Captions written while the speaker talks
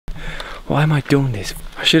Why am I doing this?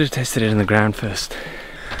 I should have tested it on the ground first.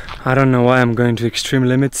 I don't know why I'm going to extreme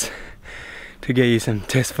limits to get you some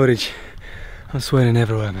test footage. I'm sweating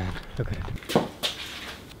everywhere, man. Look at it.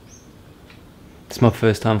 It's my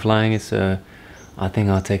first time flying it, so I think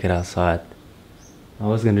I'll take it outside. I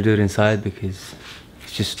was going to do it inside because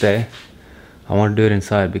it's just there. I want to do it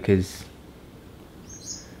inside because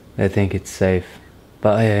they think it's safe.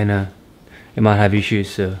 But yeah, no, it might have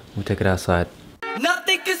issues, so we'll take it outside.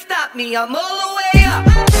 Nothing can stop me, I'm all the way up.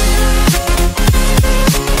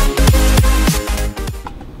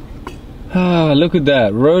 Ah, look at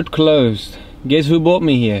that, road closed. Guess who brought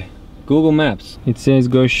me here? Google Maps. It says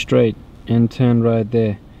go straight and turn right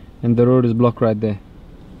there, and the road is blocked right there.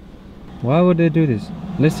 Why would they do this?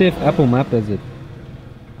 Let's see if Apple Map does it.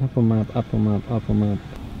 Apple Map, Apple Map, Apple Map.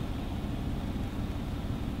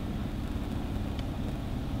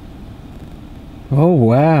 Oh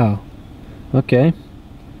wow. Okay.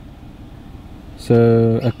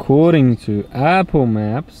 So according to Apple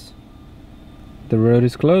Maps, the road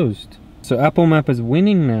is closed. So Apple Map is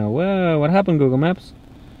winning now. Whoa, what happened, Google Maps?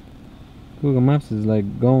 Google Maps is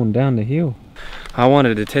like going down the hill. I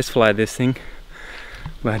wanted to test fly this thing,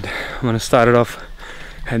 but I'm gonna start it off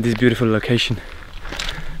at this beautiful location.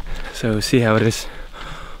 So see how it is.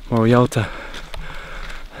 Morialta.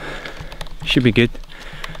 Should be good,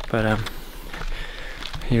 but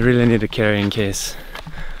you really need a carrying case.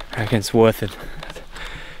 I reckon it's worth it.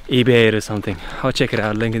 eBay it or something. I'll check it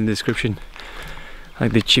out, link in the description.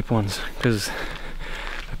 Like the cheap ones, because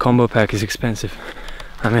the combo pack is expensive.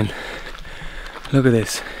 I mean, look at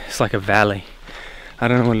this. It's like a valley. I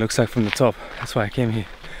don't know what it looks like from the top. That's why I came here.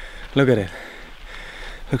 Look at it.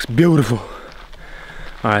 Looks beautiful.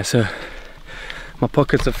 Alright, so my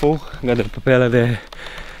pockets are full. I got the propeller there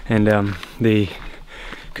and the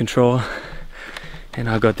controller, and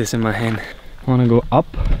I got this in my hand. I want to go up,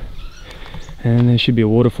 and there should be a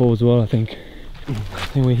waterfall as well. I think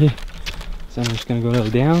we're here. So I'm just gonna go a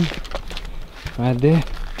little down, right there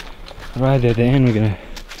at the end. We're gonna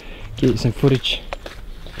get some footage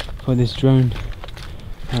for this drone.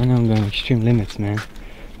 I know I'm going extreme limits, man.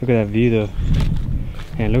 Look at that view though.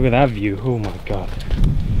 And look at that view, oh my god.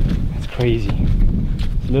 That's crazy.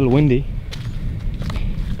 It's a little windy.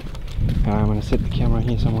 Alright, I'm gonna set the camera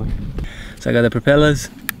here somewhere. So I got the propellers,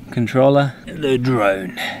 controller, and the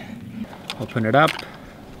drone. Open it up.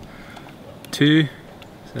 2.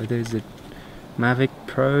 So there's the Mavic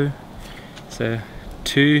Pro. So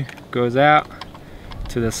 2 goes out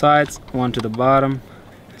to the sides, 1 to the bottom.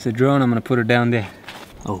 It's a drone. I'm gonna put it down there.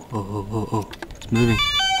 Oh, it's moving.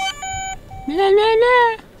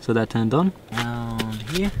 So that turned on. Down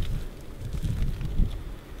here.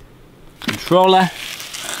 Controller.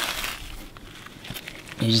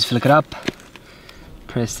 You just flick it up.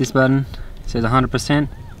 Press this button. It says 100%.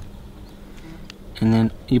 And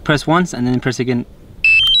then you press once and then press again.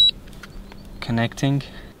 Connecting.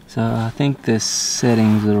 So I think the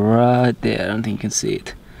settings are right there. I don't think you can see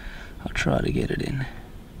it. I'll try to get it in.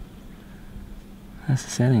 That's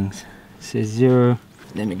the settings. It says 0.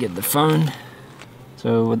 Let me get the phone.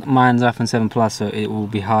 So mine's iPhone 7 Plus, so it will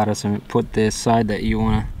be harder. So put the side that you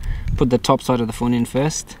wanna put the top side of the phone in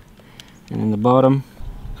first, and then the bottom.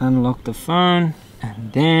 Unlock the phone,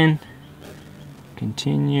 and then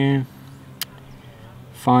continue.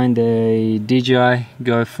 Find a DJI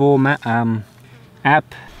Go 4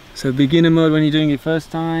 app. So beginner mode when you're doing it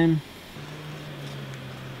first time.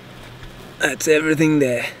 That's everything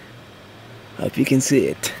there. Hope you can see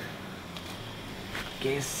it.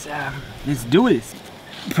 Guess let's do this.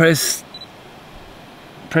 Press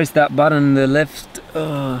that button on the left,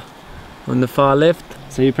 on the far left.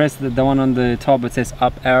 So you press the one on the top. It says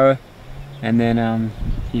up arrow, and then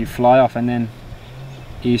you fly off, and then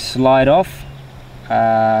you slide off.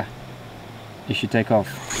 You should take off.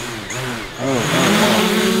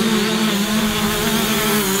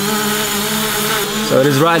 So it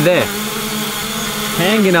is right there,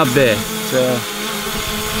 hanging up there. So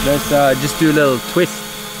let's just do a little twist.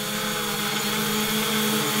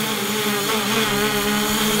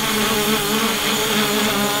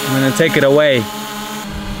 I'm gonna take it away.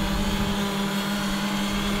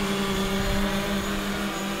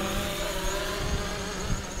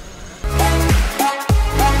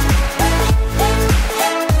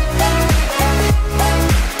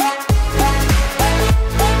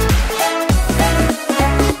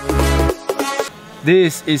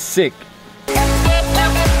 This is sick.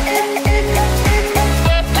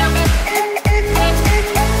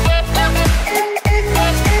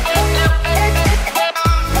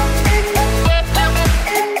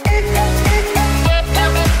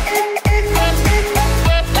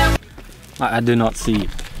 I do not see it.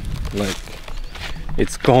 like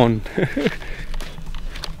it's gone.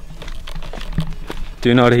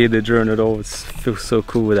 Do not hear the drone at all. It feels so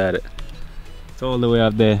cool without it. It's all the way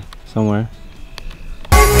up there somewhere.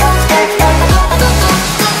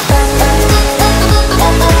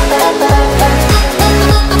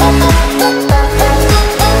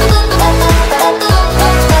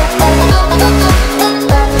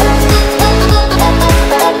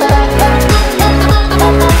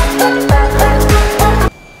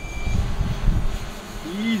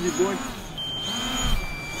 Easy boy.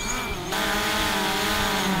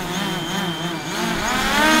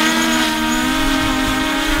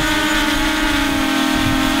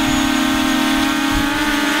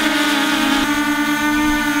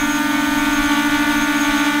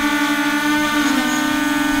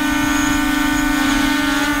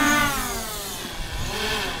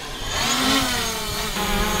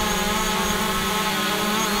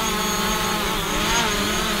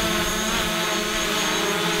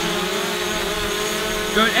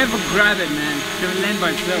 Don't ever grab it, man. It's gonna land by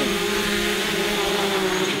itself.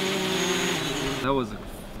 That was a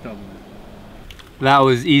stubborn. That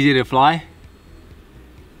was easy to fly,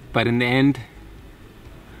 but in the end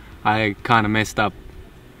I kind of messed up.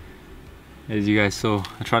 As you guys saw,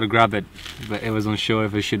 I tried to grab it, but I wasn't sure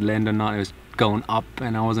if it should land or not. It was going up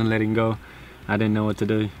and I wasn't letting go. I didn't know what to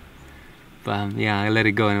do, but yeah, I let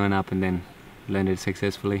it go and went up and then landed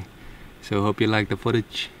successfully. So hope you like the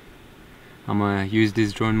footage. I'm gonna use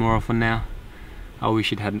this drone more often now. I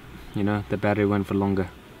wish it had, you know, the battery went for longer.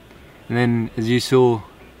 And then as you saw,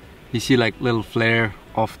 you see like little flare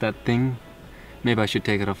off that thing. Maybe I should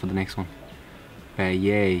take it off for the next one. But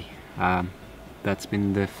yay, that's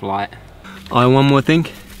been the flight. Oh, and one more thing.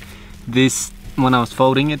 This, when I was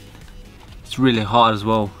folding it, it's really hot as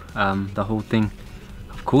well. The whole thing.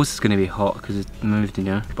 Of course it's gonna be hot because it moved, you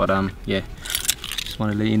know. But yeah, just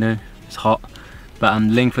want to let you know it's hot. But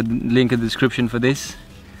link in the description for this.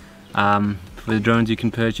 For the drones you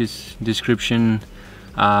can purchase, description,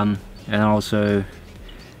 and also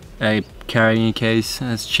a carrying case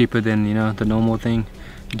that's cheaper than, you know, the normal thing,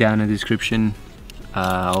 down in the description.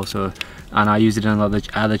 Also, and I use it on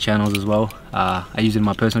other channels as well. I use it in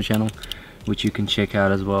my personal channel, which you can check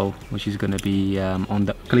out as well, which is going to be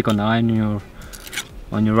click on the eye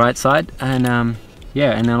on your right side, and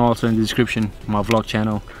yeah, and then also in the description my vlog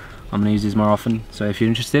channel. I'm gonna use this more often, so if you're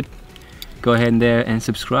interested, go ahead and there and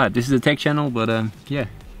subscribe. This is a tech channel, but yeah.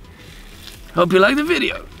 Hope you like the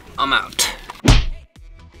video. I'm out.